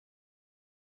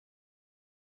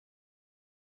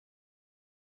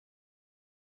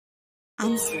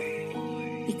Answer,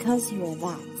 because you are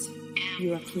that,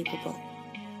 you are capable.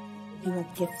 You are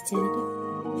gifted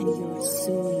and you are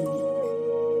so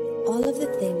unique. All of the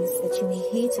things that you may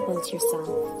hate about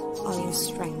yourself are your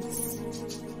strengths.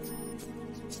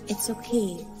 It's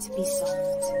okay to be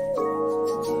soft.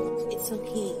 It's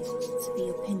okay to be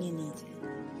opinionated.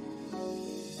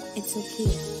 It's okay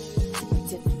to be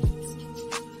different.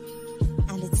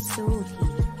 And it's so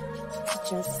okay to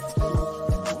just love you.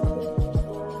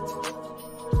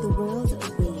 The world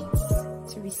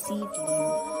awaits to receive you.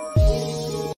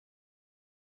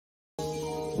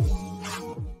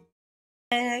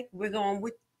 We're going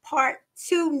with part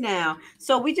 2 now.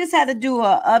 So we just had to do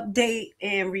an update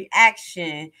and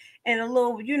reaction and a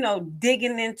little,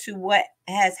 digging into what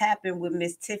has happened with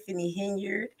Miss Tiffany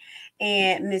Henyard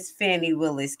and Miss Fannie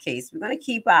Willis case. We're going to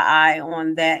keep our eye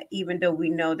on that, even though we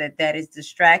know that that is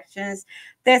distractions.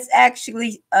 That's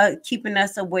actually keeping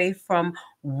us away from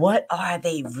what are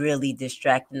they really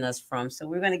distracting us from. So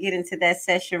we're going to get into that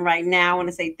session right now. I want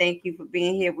to say thank you for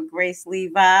being here with Grace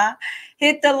Levi.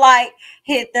 Hit the like,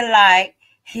 hit the like,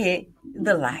 hit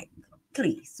the like.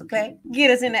 Please, okay?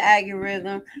 Get us in the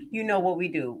algorithm. You know what we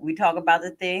do. We talk about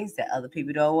the things that other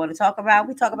people don't want to talk about.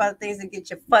 We talk about the things that get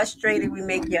you frustrated. We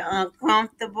make you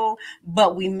uncomfortable,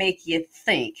 but we make you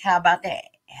think. How about that?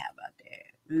 How about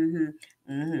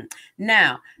that?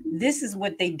 Now, this is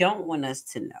what they don't want us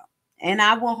to know. And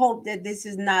I will hope that this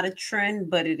is not a trend,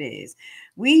 but it is.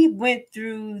 We went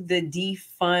through the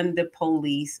defund the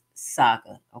police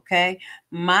saga, okay?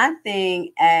 My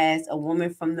thing as a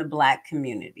woman from the Black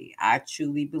community, I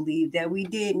truly believe that we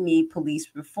did need police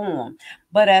reform.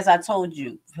 But as I told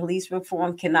you, police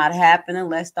reform cannot happen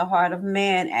unless the heart of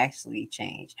man actually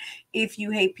change. If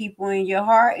you hate people in your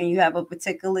heart and you have a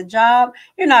particular job,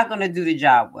 you're not going to do the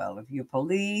job well. If you're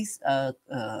police, a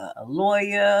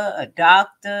lawyer, a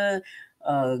doctor,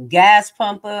 a gas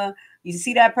pumper, you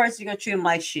see that person, you're going to treat them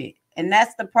like shit. And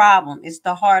that's the problem. It's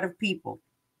the heart of people.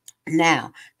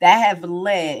 Now, that have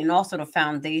led, and also the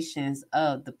foundations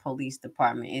of the police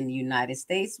department in the United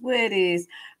States, where it is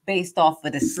based off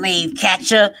of the slave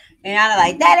catcher. And I'm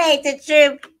like, that ain't the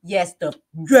truth. Yes,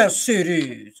 it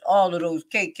is. All of those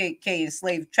KKK and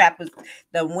slave trappers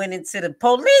that went into the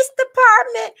police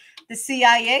department. The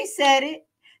CIA said it.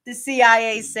 The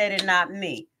CIA said it, not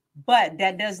me. But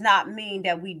that does not mean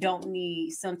that we don't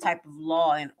need some type of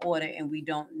law and order, and we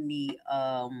don't need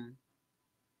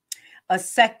a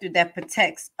sector that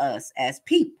protects us as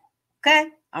people. Okay?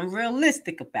 I'm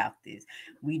realistic about this.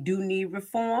 We do need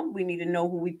reform. We need to know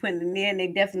who we putting in there, and they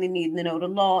definitely need to know the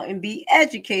law and be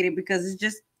educated, because it's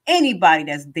just anybody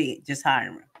that's dead, just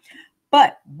hiring them.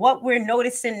 But what we're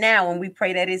noticing now, and we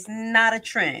pray that it's not a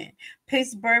trend,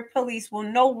 Pittsburgh police will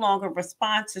no longer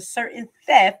respond to certain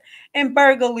theft and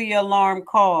burglary alarm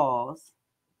calls.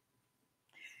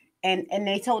 And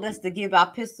they told us to give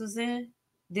our pistols in.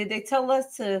 Did they tell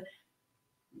us to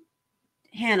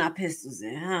hand our pistols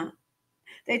in, huh?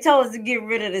 They told us to get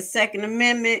rid of the Second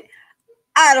Amendment.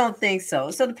 I don't think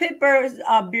so. So the Pittsburgh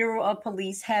Bureau of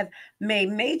Police have made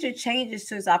major changes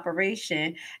to its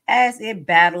operation as it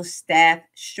battles staff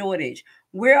shortage.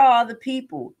 Where are the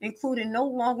people, including no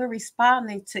longer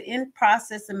responding to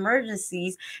in-process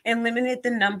emergencies and limited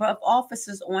the number of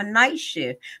officers on night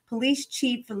shift? Police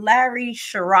Chief Larry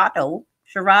Sherrato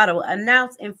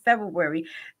announced in February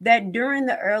that during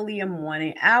the earlier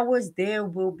morning hours, there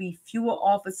will be fewer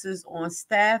officers on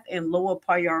staff and lower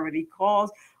priority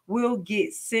calls will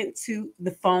get sent to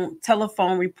the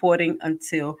telephone reporting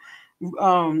until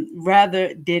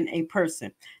rather than a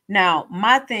person. Now,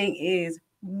 my thing is,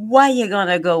 why you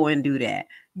gonna go and do that?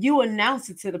 You announce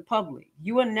it to the public.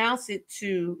 You announce it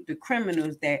to the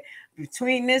criminals that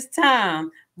between this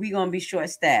time, we're gonna be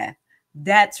short-staffed.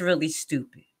 That's really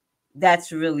stupid.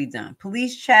 That's really dumb.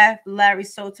 Police Chief Larry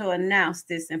Soto announced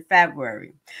this in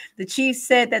February. The chief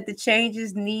said that the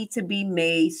changes need to be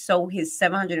made so his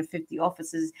 750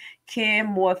 officers can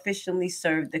more efficiently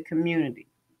serve the community.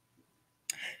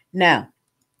 Now,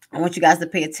 I want you guys to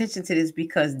pay attention to this,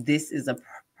 because this is a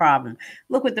problem.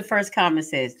 Look what the first comment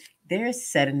says. They're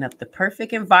setting up the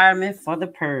perfect environment for the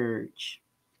purge.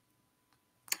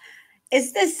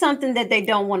 Is this something that they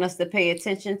don't want us to pay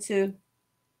attention to?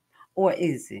 Or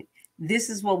is it?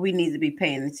 This is what we need to be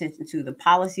paying attention to, the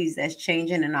policies that's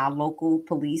changing in our local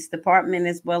police department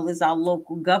as well as our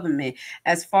local government,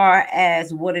 as far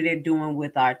as what are they doing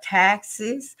with our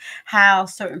taxes, how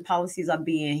certain policies are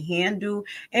being handled,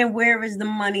 and where is the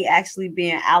money actually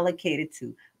being allocated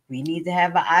to. We need to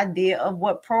have an idea of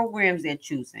what programs they're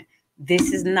choosing.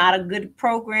 This is not a good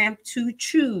program to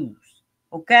choose,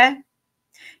 okay?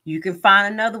 You can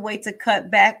find another way to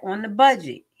cut back on the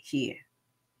budget here.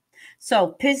 So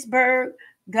Pittsburgh,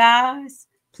 guys,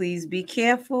 please be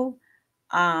careful.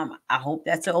 I hope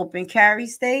that's an open carry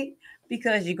state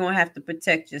because you're gonna have to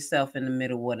protect yourself in the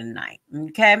middle of the night.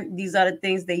 Okay, these are the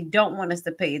things they don't want us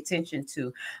to pay attention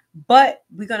to, but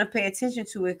we're gonna pay attention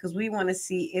to it because we want to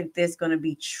see if there's gonna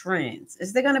be trends.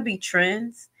 Is there gonna be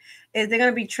trends? Is there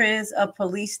going to be trends of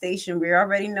police station? We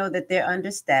already know that they're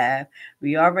understaffed.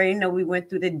 We already know we went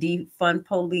through the defund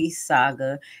police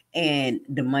saga and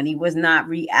the money was not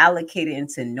reallocated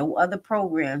into no other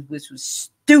programs, which was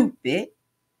stupid.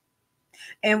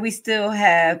 And we still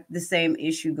have the same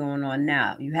issue going on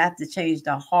now. You have to change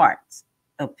the hearts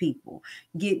of people,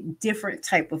 get different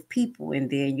type of people in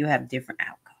there, and you have different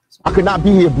outcomes. I could not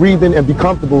be here breathing and be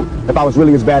comfortable if I was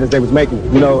really as bad as they was making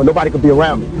it. You know, nobody could be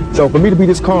around me. So for me to be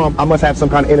this calm, I must have some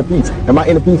kind of inner peace. And my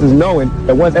inner peace is knowing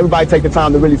that once everybody take the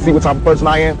time to really see what type of person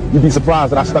I am, you'd be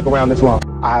surprised that I stuck around this long.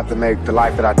 I have to make the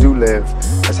life that I do live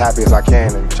as happy as I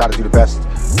can and try to do the best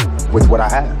with what I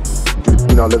have.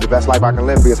 You know, live the best life I can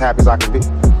live, be as happy as I can be.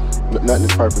 Nothing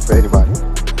is perfect for anybody.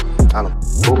 I don't.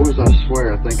 Boys, I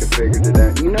swear, I think I figured it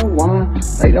out. You know why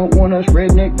they don't want us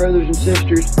redneck brothers and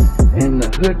sisters and the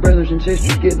hood brothers and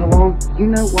sisters getting along? You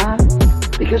know why?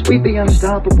 Because we'd be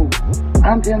unstoppable.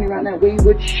 I'm telling you right now, we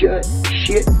would shut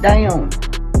shit down.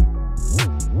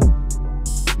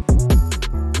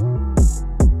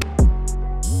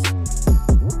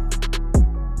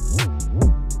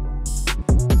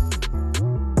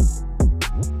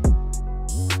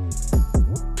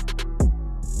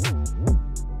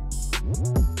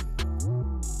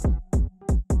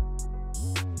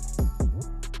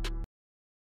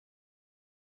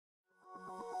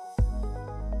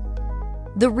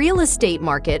 The real estate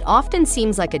market often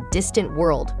seems like a distant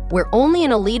world where only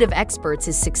an elite of experts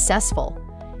is successful.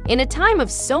 In a time of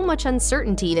so much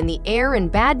uncertainty in the air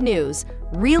and bad news,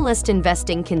 realist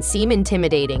investing can seem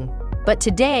intimidating. But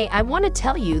today, I want to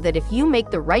tell you that if you make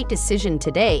the right decision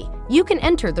today, you can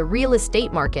enter the real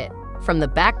estate market from the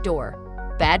back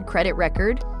door. Bad credit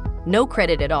record? No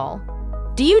credit at all.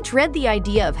 Do you dread the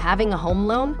idea of having a home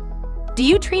loan? Do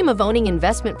you dream of owning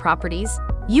investment properties?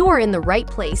 You are in the right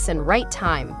place and right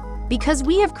time because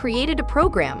we have created a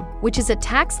program which is a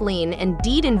tax lien and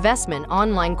deed investment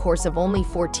online course of only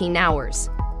 14 hours.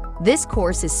 This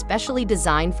course is specially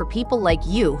designed for people like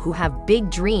you who have big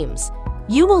dreams.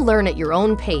 You will learn at your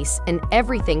own pace and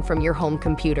everything from your home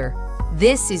computer.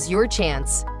 This is your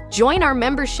chance. Join our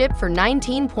membership for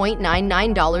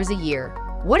 $19.99 a year.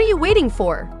 What are you waiting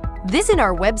for? Visit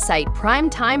our website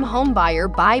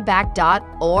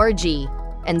primetimehomebuyerBuyback.org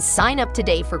and sign up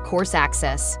today for course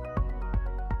access.